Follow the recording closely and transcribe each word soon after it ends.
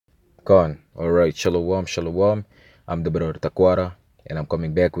Khan. Alright, shalom, shalom. I'm the brother Takwara, and I'm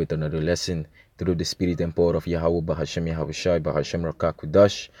coming back with another lesson through the spirit and power of YAHAWAH BAHASHAM YAHAWASHI BAHASHAM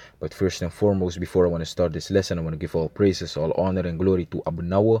Rakakudash. But first and foremost, before I want to start this lesson, I want to give all praises, all honor and glory to Abu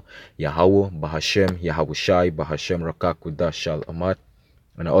Nawa, YAHAWAH BAHASHAM YAHAWASHI BAHASHAM Rakakudash Shal Amat.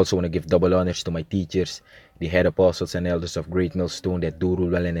 And I also want to give double honors to my teachers, the head apostles and elders of Great Millstone that do rule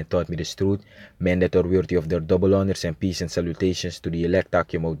well and taught me this truth, men that are worthy of their double honors and peace and salutations to the elect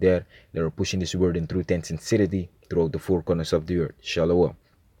Akim out there that are pushing this word in truth and sincerity throughout the four corners of the earth. Shalom.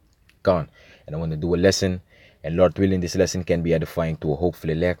 Khan. And I want to do a lesson, and Lord willing, this lesson can be edifying to a hopeful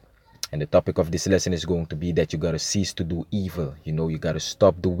elect. And the topic of this lesson is going to be that you got to cease to do evil. You know, you got to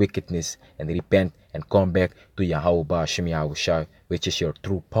stop the wickedness and repent and come back to YAHAWAH BAHASHAM YAHAWASHI, which is your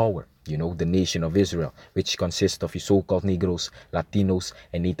true power. You know, the nation of Israel, which consists of you so-called Negroes, Latinos,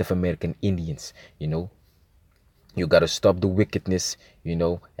 and Native American Indians. You know, you got to stop the wickedness, you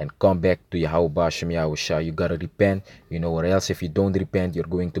know, and come back to YAHAWAH BAHASHAM YAHAWASHI. You got to repent, you know, or else if you don't repent, you're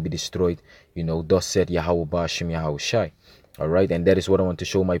going to be destroyed. You know, thus said YAHAWAH BAHASHAM YAHAWASHI. Alright, and that is what I want to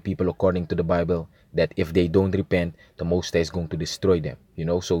show my people according to the Bible, that if they don't repent, the Most High is going to destroy them. You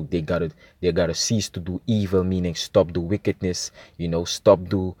know, so they gotta cease to do evil, meaning stop the wickedness, you know, stop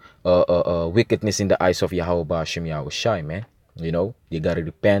do wickedness in the eyes of YAHAWAH BAHASHAM YAHAWASHI, man. You know, they gotta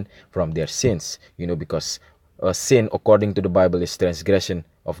repent from their sins, you know, because sin according to the Bible is transgression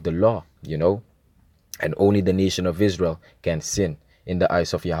of the law, you know, and only the nation of Israel can sin in the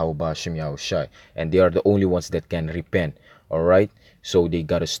eyes of YAHAWAH BAHASHAM YAHAWASHI, and they are the only ones that can repent. All right, so they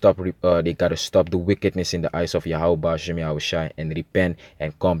gotta stop the wickedness in the eyes of YAHAWAH BAHASHAM YAHAWASHI and repent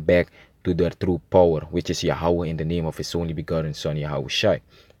and come back to their true power, which is Yahweh, in the name of His only begotten Son YAHAWASHI.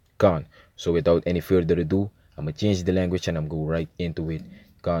 Khan. So without any further ado, I'm gonna change the language and I'm go right into it.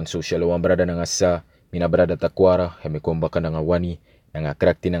 Khan. So shalom brada nga sa mina brada Takwara, hemikomba ka nga wani nga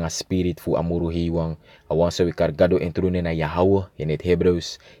krakti nga spirit fu amuru hiwang awan sa wikargado entrune na Yahweh in het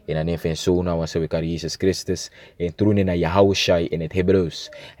Hebrews in an infensona awan sa wikar Jesus Christus entrune na YAHAWASHI in het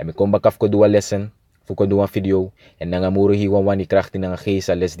Hebrews en mi komba kaf ko dua lesson fu ko dua video en nga amuru hiwang wani krakti nga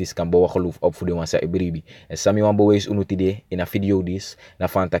geesa les dis kan bawa geloof op fu de wan sa ibribi en sami wan bewees unutide in a video dis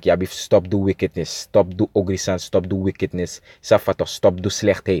na fantak yabi stop do wickedness, stop do ogrisan, stop do wickedness, safato stop do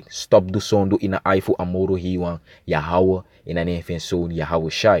slechtheid, stop do zonde in a ai fu amuru hiwang Yahweh in een infensoon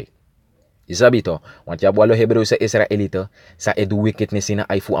YAHAWASHI. Isabi to, want ya walo Hebreeuwse Israelite sa edu wickedness in a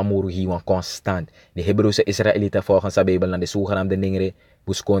aifu amuru hiwan constant. De Hebreeuwse Israelite volgens sa Bijbel na de zogenaamde ningere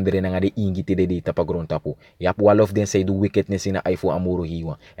buskondere na nga de ingiti de dita pagrontapu. Yap walof den sa edu wickedness in a aifu amuru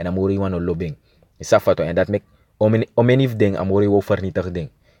hiwan. En amuru hiwan no lobing. Isafa to, en dat mek omenif ding amuru hiwan vernietig ding.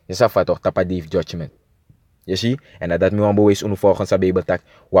 Isafa to, tapadief judgment. You see? En dat mi wan bewees unu volgens sa Bijbel tak,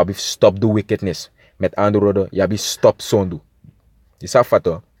 wabif stop the wickedness. Met andere woorden, yabi stop zonde. Isafa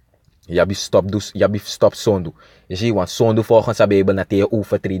to, yabi stop zonde. Je ziet, want zonde volgens de Bijbel na te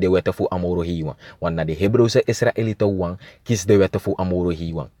overtree de wetten voor amoro hiwan. Want na de Hebreeuwse Israëlieten wang kies de wetten voor amoro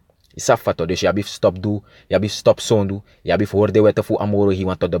hiwan. Isafa to, dus yabi stop zonde, yabi voor de wetten voor amoro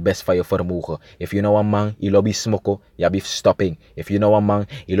hiwan tot de best van je vermogen. If you know a man, je lobby smoko, yabi stopping. If you know a man,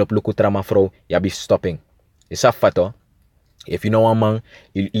 je loopt lukutrama vrouw, yabi stopping. Isafa to. If you know a man,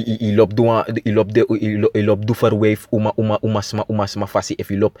 il lop do verweef uma fasi. If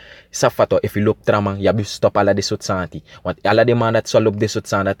you lop safato, if you lop tramang, yabi stop ala de sot santi. Want ala de man dat salop de sot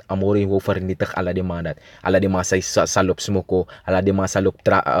sanat, amore wo vernietig ala de man dat. Ala de man say salop smoko, ala de man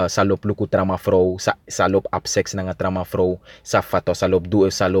salop luku trama vrouw, salop absex na nga trama vrouw, safato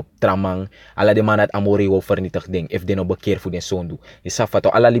salop tramang, ala de man dat amore wo vernietig ding. If de no bekeer voor den sondu. Safato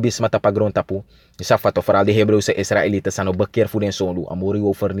ala libis matapagron tapu. Safato vooral de Hebreeuwse Israëlieten zijn op keer voor den zonde, amori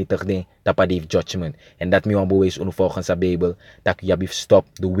wo vernietig den, tapadief judgment. En dat mi wan bewees unu volgens sa Bijbel, tak yabif stop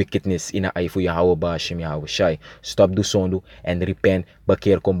the wickedness in a ai fu YAHAWAH BAHASHAM YAHAWASHI. Stop the zonde and repent,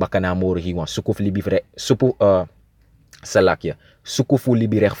 bekeer kom baka na amori hiwan. Suku fu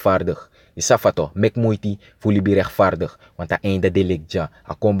libi rechtvaardig. Isafato, mek moeite fu libi rechtvaardig, want a einde delik ja,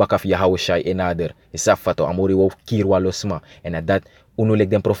 a kom baka f YAHAWASHI enader. Isafato, amori wo kirwa losma, en a dat unulik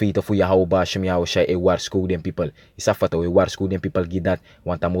den profeten fu YAHAWAH BAHASHAM YAHAWASHI e waarschuw den people. Isafato, e waarschuw den people gidat,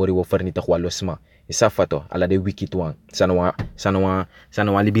 want amori wo vernietig wa losma. Isafato, ala de wicked one.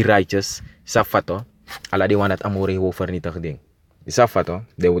 Sanwa libi righteous. Isafato, ala de wan dat amori wo vernietig ding. Isafato,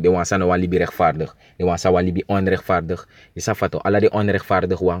 de wan sanwa libi rechtvaardig. De wan sanwa libi onrechtvaardig. Isafato, ala de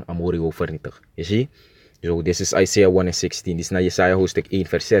onrechtvaardig wan amori wo vernietig. You see? So this is Isaiah 1:16. This is na Jesaja hoofdstuk 1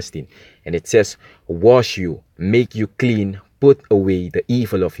 vers 16. And it says, wash you, make you clean, put away the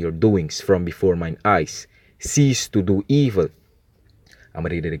evil of your doings from before mine eyes. Cease to do evil. I'm going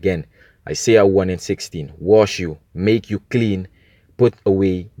to read it again. Isaiah 1:16. Wash you, make you clean, put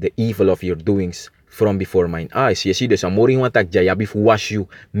away the evil of your doings from before mine eyes. Je ziet dus, amori want tak ja, bif wash you,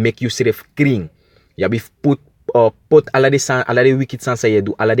 make you seref clean. Ja bif put alla de wicked sansa je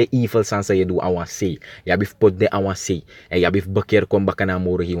do, alla de evil sansa je do awan say. Ja bif put de awan say. En ja bif bekeer kom baka na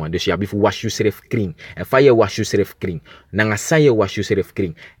amori hiwan. Dus ja bif wash you seref clean. En fa je wash you seref clean. Nanga sa je wash you seref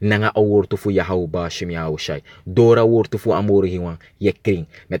clean. Nanga a woord fu Yahawah Bahashem Yahawashi. Dora woord fu amori hiwan, je clean.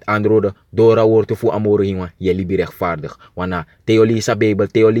 Met andere woorden, dora woord fu amori hiwan, je libi rechtvaardig. Wana Theo lees a Bijbel,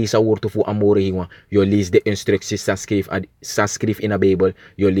 Theo lees a woord fu amore hiwan. Je lees de instructies sa schrift in a Bijbel.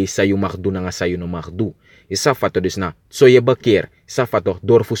 Je lees sa je mag doen en sa je no mag doen. Isa fato dus na. So je bekeer. Isa fato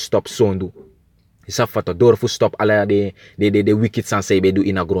door fu stop zondu. Isa fato door fu stop alla de wicked san say be do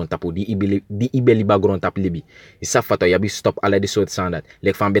in a grond tapu. Di ibeli ba grond tap libi. Isa fato ya bi stop alla de soort sandat.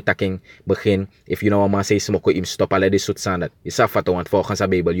 Lek van betaking begin. If you know what man say smoko im stop alla de soort sandat. Isa fato want volgens a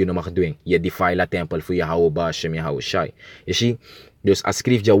Bijbel you no mag doen. Je defile a temple voor Yahawah Bahashem Yahawashi. Je zie. Dus als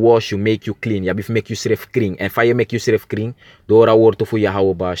schrift je wash you, make you clean. Je bif make you seref clean. En fa je make you seref clean. Door a woord voor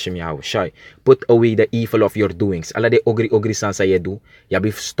Yahawah Bahashem Yahawashi. Put away the evil of your doings. Alla de ogri sansa je do. Je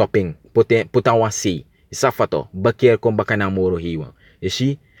bif stopping. Put aan wan say. Isa fato. Bekeer kom baka na moro hiwa. Je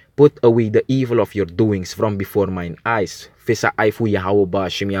zie. Put away the evil of your doings from before mine eyes. Visa ay voor Yahawah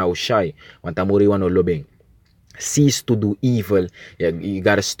Bahashem Yahawashi. Want amori wan no lobeng. Cease to do evil. You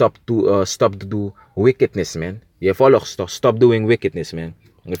gotta stop to do wickedness, man. Je volgt toch? Stop doing wickedness, man.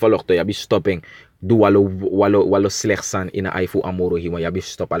 Je volgt toch? Je bent stopping. Doe walo slecht zijn in een iPhone amoro hiwa. Je bent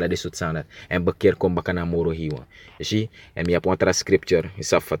stop alle dit soort zaken. En bekeer kom baka na amoro hiwa. Je zie? En je hebt een andere scripture.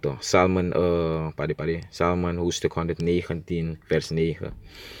 Is af wat toch? Psalmen hoofdstuk 119 vers 9.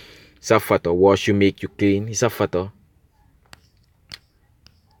 Is af wat toch? Wash you, make you clean. Is af wat toch?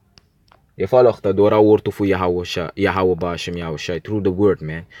 Je volgt toch? Door een woord voor Yahawah Bahashem Yahawashi. Through the word,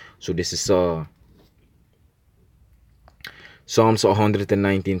 man. So this is Psalms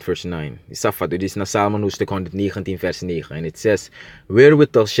 119 verse 9. Dit is na Psalmen hoofdstuk 119 vers 9. And it says,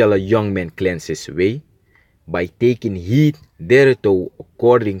 wherewithal shall a young man cleanse his way? By taking heed thereto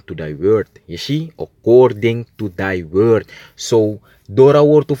according to thy word. You see? According to thy word. So, door a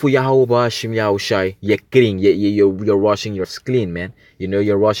woord voor Yahawah Bahashem Yahawashi, je clean. You're washing yourself clean, man. You know,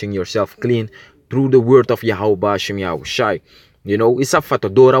 you're washing yourself clean through the word of Yahawah Bahashem Yahawashi. You know, isa fato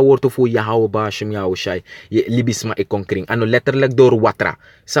door a woord voor Yahawah Bahashem Yahawashi. Je libis ma ikonkring. Ano letterlijk door watra.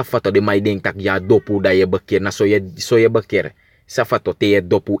 Isa fato de may denk tak ya dopu da je bekeer na so je bekeer. Isa fato te je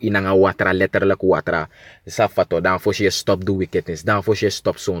dopu inanga watra letterlijk watra. Isa fato dan voor je stop do wickedness. Dan voor je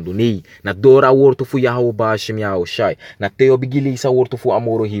stop zondu. Nee, na door a woord voor Yahawah Bahashem Yahawashi. Na te je bigili isa woord voor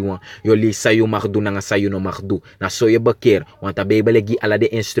amoro hiwan. Yo li sa yo mag doen na sa yo no mag doen. Na so je bekeer. Want a Bijbel gi alla de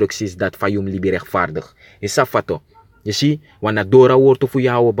instructies dat fayum libi rechtvaardig. Isa fato. Je ziet, wanneer door woord voor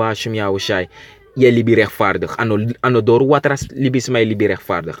Yahawah Bahashem Yahawashi, je libi rechtvaardig. Ano door watra libis mij libi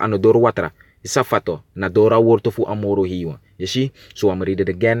rechtvaardig. Ano door watra. Isa fato. Na door woord voor amoro hiwa. Je ziet, so I'm read it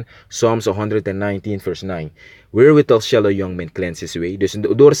again. Psalms 119 verse 9. Wherewithal shall a young man cleanse his way. Dus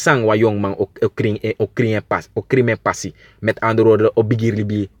door sang wa young man okring passie. Met andere woorden, obigi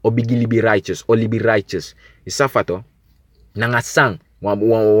libi righteous. O libi righteous. Isa fato. Nanga sang.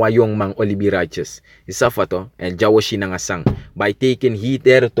 Wa young man olibi righteous. Isa fato en jawashi nanga sang. By taking heed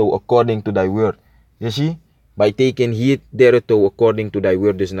thereto according to thy word. You see? By taking heed thereto according to thy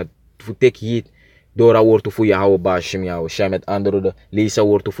word. Dus na to take heed door a woord voor Yahawah Bahashem Yahawashi. Met andere woorden, lees a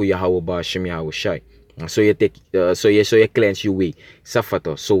woord voor Yahawah Bahashem Yahawashi. So you take so you cleanse your way. Isa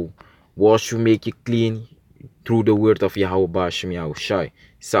fato. So wash you, make you clean through the word of Yahawah Bahashem Yahawashi.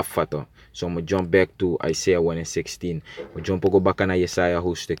 Isa fato. So I'm going to jump back to Isaiah 1 and 16. We jump go back naar Jesaja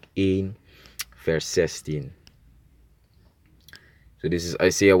hoofdstuk 1 vers 16. So this is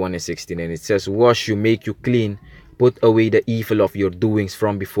Isaiah 1 and 16. And it says, wash you, make you clean. Put away the evil of your doings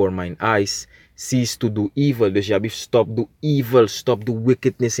from before mine eyes. Cease to do evil. Dus je hebt stop do evil. Stop do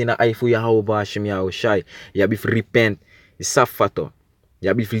wickedness in de eye voor Yahawah Bahashem Yahawashi. Je hebt repent. Je safato. Je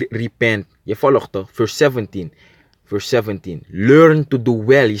hebt repent. Je volgt toch. Verse 17. Verse 17. Learn to do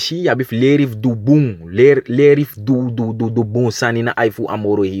well. You see, you have leer do boom. Leer if do boom san in a ifu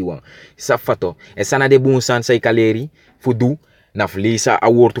amoro hiwa. Safato. E sana de boom san sa ikaleri fu do. Na vleesa a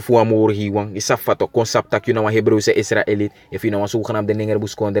woord fu amoro hiwa. Safato. Concept tak you na wan Hebreeuwse Israëliet. If you na wan zogenaamde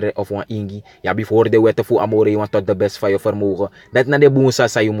ningerbuskonder of wan ingi. Ya bif hoor de wette fu amoro hiwa tot de best van je vermogen. Dat na de boom san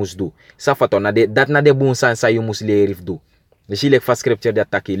sa you must do. Safato. Dat na de boom san sa you must leer if do. Dus hier ligt van scripture dat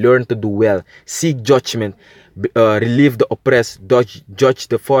taki. Learn to do well. Seek judgment. Relieve the oppressed. Judge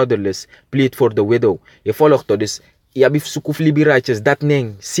the fatherless. Plead for the widow. Je volgt toch. Dus je hebt zoeken libi righteous. Dat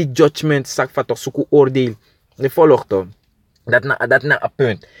neng. Seek judgment. Sak van toch zoeken oordeel. Je volgt toch. Dat na een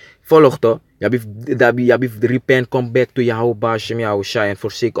punt. Volg toch? Je hebt repent, come back to Yahawah Bahashem Yahawashi and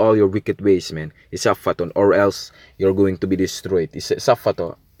forsake all your wicked ways, man. It's a faton, or else you're going to be destroyed. It's a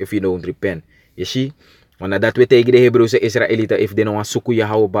faton if you don't repent. You see? Want dat we tegen de Hebreeuwse Israëlieten, if they don't suku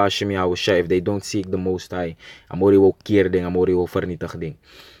Yahawah Bahashem Yahawashi, if they don't seek the Most High, amori wo keer ding, amori wo vernietig ding.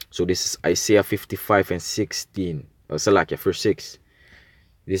 So this is Isaiah 55 and 16. Salakia, verse 6.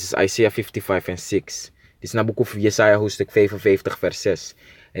 This is Isaiah 55 and 6. Dit is naar boek of Jesaja hoofdstuk 55 vers 6.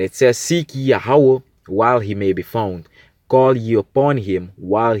 And it says, seek ye Yahawah while he may be found. Call ye upon him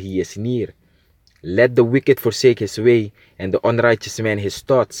while he is near. Let the wicked forsake his way, and the unrighteous man his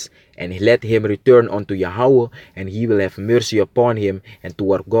thoughts, and let him return unto Yahawah, and he will have mercy upon him, and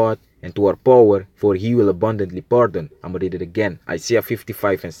to our God, and to our power, for he will abundantly pardon. I'm going to read it again. Isaiah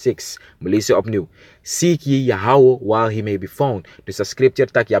 55 and 6. Lezen opnieuw. Seek ye Yahawah while he may be found. Dus a scripture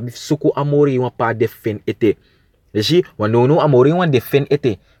tak yabif suku amori wa pa defin ete. Zie, want no amori wan defin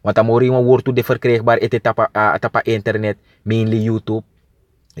ete. Want amori wan wordt toe de verkrijgbaar ete tapa internet, mainly YouTube.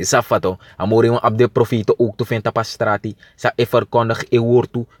 Isa fato, amori wan ab de profite ook te vinden tapa strati. Sa e verkondig e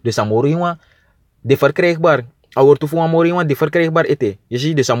woord toe. Dus amori wan de verkrijgbaar. Our to amori wan de verkrijgbaar ete. Je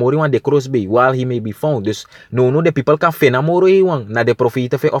ziet dus amori wan de crossbay while he may be found. Dus no de people kan vinden amori wan na de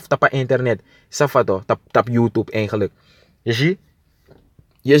profite of tapa internet. Isa fato, tap YouTube eigenlijk. Je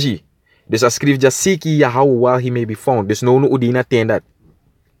ziet. Dus als schrijft just seek ye Yahawah while he may be found. Dus no udina ten dat.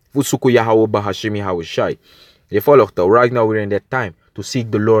 Fusuku YAHAWAH BAHASHAM YAHAWASHI. Je volgt toch. Right now we're in that time to seek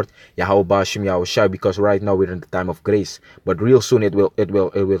the Lord YAHAWAH BAHASHAM YAHAWASHI, because right now we're in the time of grace. But real soon it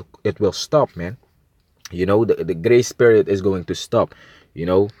will stop, man. You know, the grace period is going to stop. You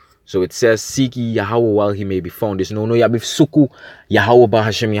know. So it says, seek ye Yahawah while he may be found. Dus no yabif suku YAHAWAH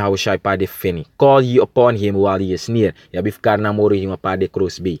BAHASHAM YAHAWASHI pa de fini. Call ye upon him while he is near. Yabif karna mori hima pa de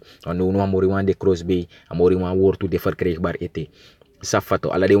crossbay. No amori wan de crossbay. Amori wan woord to de verkrijgbaar ete. Safato,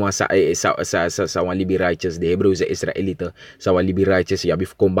 ala de wan sa wan libi righteous, de Hebreeuwse Israëlieten, sa wan libi righteous,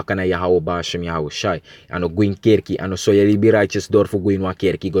 yabif kombaka na Yahawah Bahashem Yahawashi. Ano gwin kerki, ano so ye libi righteous door fu gwin wan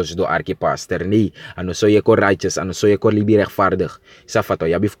kerki, gos do arki pastor. Nee, ano so ye ko righteous, ano so ye ko libi rechtvaardig. Safato,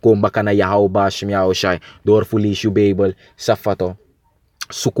 yabif kombaka na Yahawah Bahashem Yahawashi, door fu lies you Bijbel. Safato,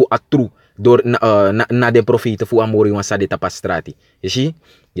 suku atru, door na de profete fu amori wan sa de tapastrati. Je zie?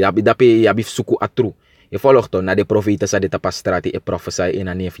 Yabif suku atru. Je volgt toch, na de profeten sa de tapastrati e prophesy in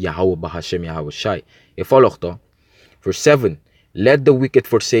a name Yahawah Bahashem Yahawashi. Je volgt toch. Verse 7. Let the wicked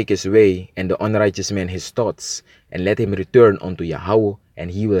forsake his way, and the unrighteous man his thoughts, and let him return unto Yahawah,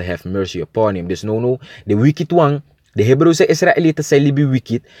 and he will have mercy upon him. Dus no, the wicked one, de Hebreeuwse Israëlieten zijn libi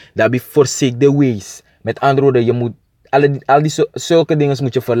wicked, dat be forsake the ways. Met andere woorden, je moet al die zulke dingen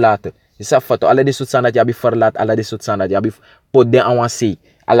moet je verlaten. Je zegt wat, alle die soort zijn dat je hebt verlaat, alle die soort zijn dat je hebt pot den awansi.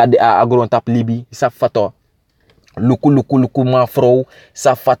 Alla de agron tap libi, sa fato. Luku man vrouw,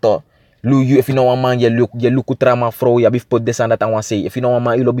 sa fato. You if you know man je luku tra man vrouw, ya bif pot desan dat awansi. If you know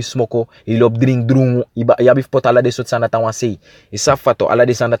man ilo bi smoko, ilo drink drungu, ya bif pot alla de sot san dat awansi. Sa fato, alla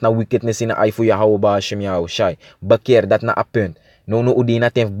de san dat na wickedness in ai fu Yahawah Bahashem Yahawashi. Bekeer dat na a punt. No udina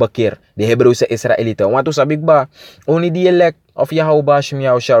ten bekeer. De Hebreeuwse Israëlieten. Want to sabik ba, only the elect of Yahawah Bahashem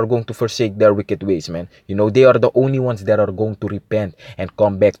Yahawashi are going to forsake their wicked ways, man. You know, they are the only ones that are going to repent and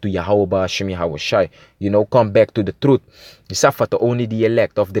come back to Yahawah Bahashem Yahawashi. You know, come back to the truth. Isafato, only the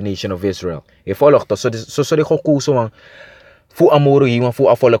elect of the nation of Israel. E volgt to, so de gokuso man, fu amoro hiwan, fu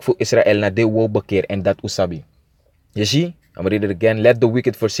afolok fu Israel na de wo bekeer en dat usabi. You see? I'm read it again. Let the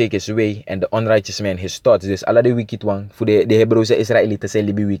wicked forsake his way, and the unrighteous man his thoughts. Dus alla de wicked one, voor de Hebreeuwse Israëlieten zijn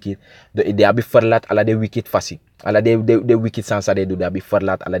libi wicked. De hebben verlaat alla de wicked fasi. Alla de wicked sansa de do, de hebben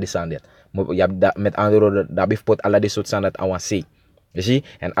verlaat alla de sandet. Met andere woorden, de hebben pot alla de soort sandet awansi. Je ziet?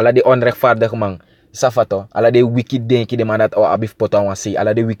 En alla de onrechtvaardige man, safato, alla de wicked denki de man dat abif pot awansi.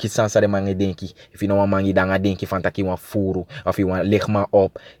 Alla de wicked sansa de man denki. If you know man danga denki van taki wan furu, of je wan leg maar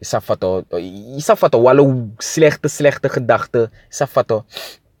op. Safato, wallo slechte gedachten. Safato.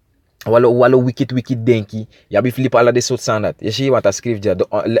 Wallo wicked denki. Ja bi flip alla de soort sandat. Je ziet wat hij schrijft ja.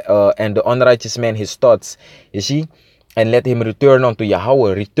 And the unrighteous man his thoughts. Je ziet? And let him return unto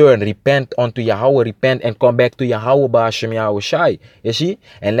Yahawah. Repent unto Yahawah. Repent and come back to Yahawah Bahashem Yahawashi. You see?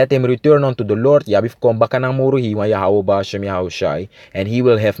 And let him return unto the Lord. Yabif come back na moruhi wa Yahawah Bahashem Yahawashi. And he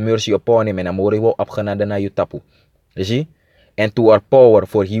will have mercy upon him. And amori wo apgenade na yutapu. You see? And to our power,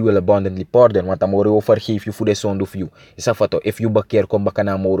 for he will abundantly pardon. Want amori wo vergeef you voor de zonde of you. Safato, if you bekeer, kom back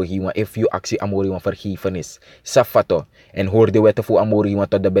na moruhi wa. If you actie amori wa vergevenis. Safato. En hoor de wetten voor amori wa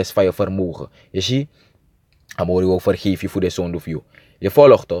tot de best van je vermogen. You see? Amori will forgive you voor de zonde of you. Je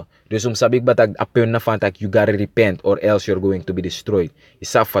volgt toch? Dus sabik batak apun na fantak you gotta repent or else you're going to be destroyed.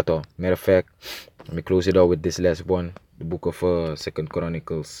 Isafa toch? Matter of fact, let me close it out with this last one. The book of 2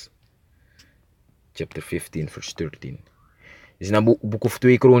 Chronicles, chapter 15, verse 13. Is na book of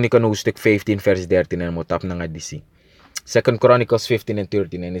 2 Chronica no hoofdstuk 15 vers 13 en mo tap na nga disi. 2 Chronicles 15 and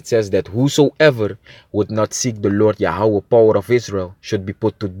 13, and it says that whosoever would not seek the Lord Yahweh power of Israel should be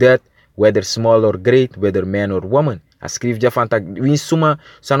put to death, whether small or great, whether man or woman. Ascrive Jafanta win suma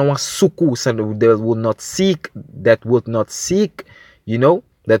sanwa suku that would not seek, you know,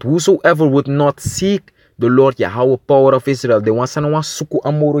 that whosoever would not seek the Lord Yahweh power of Israel, the one sanwa suku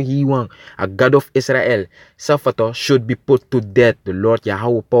amoro hiwang, a God of Israel, Safato should be put to death. The Lord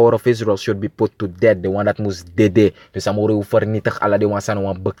Yahweh power of Israel should be put to death. The one that must dede. Dus amoro vernietig alla de one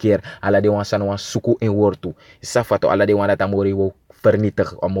sanwa bekeer, alla de one sanwa suku in wortu. Safato alla de one that amoro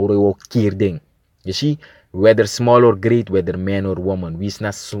vernietig, amoro keer ding. You see, whether small or great, whether man or woman, wie is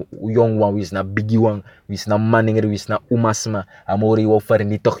na young one, wie is na biggie one, wie is na manninger, wie is na umasma, amori wo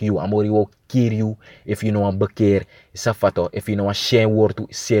vernietig you, amori wo keer you, if you know a bekeer, isafato, if you know a shame word to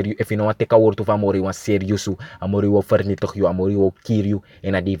serious, if you know a take a word to amori wa serious, amori wo vernietig you, amori wo keer you,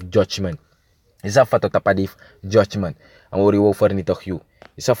 en a div judgment. Isafato tapadif judgment, amori wo vernietig you.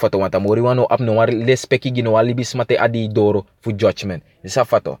 Isafato want amori wano ap no lespeki gino alibis mate adi doro for judgment.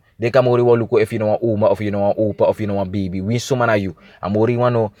 Isafato de kamori wo luko if you know a uma, of you know a opa, of you know a baby, we sumana you. Amori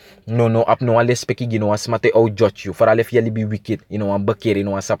wano no ap no lespeki gino asmate au judge you. For alef yali be wicked, you know a bakir, you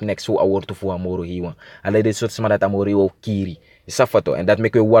know a sap next who a word to fu amoro hiwan. Ale de sort smadat amori wo kiri. Isafato, and that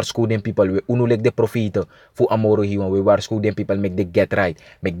make we warschool them people we unulek the profit fu amoro hiwan. We warschool them people make they get right,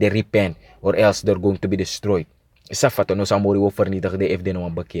 make they repent, or else they're going to be destroyed. Isafato no samori wo vernietig de if de no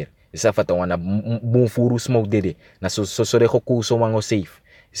bekeer. Isafato wana boom furu smoke dede. Na so de goku so wango safe.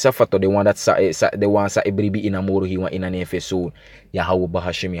 Isafato the one that the one sa ibribi in amoro hiwa in an efeso. YAHAWAH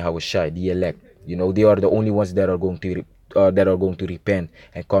BAHASHAM YAHAWASHI, the elect. You know, they are the only ones that are going to repent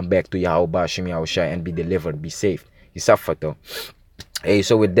and come back to YAHAWAH BAHASHAM YAHAWASHI and be delivered, be saved. Isafato. Hey,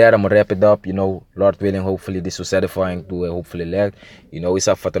 so with that, I'm gonna wrap it up. You know, Lord willing, hopefully this was satisfying to hopefully let. You know,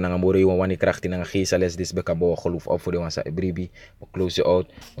 isa fato nang amore yung wani krachti nang khisa les this bekabo khuluf up for the one sa ibribi. We'll close it out.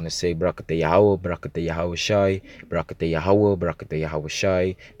 I'm gonna say brakate Yahawah, brakate Yahawah Shai, brakate Yahawah, brakate Yahawah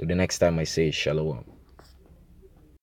Shai. To the next time I say shalom.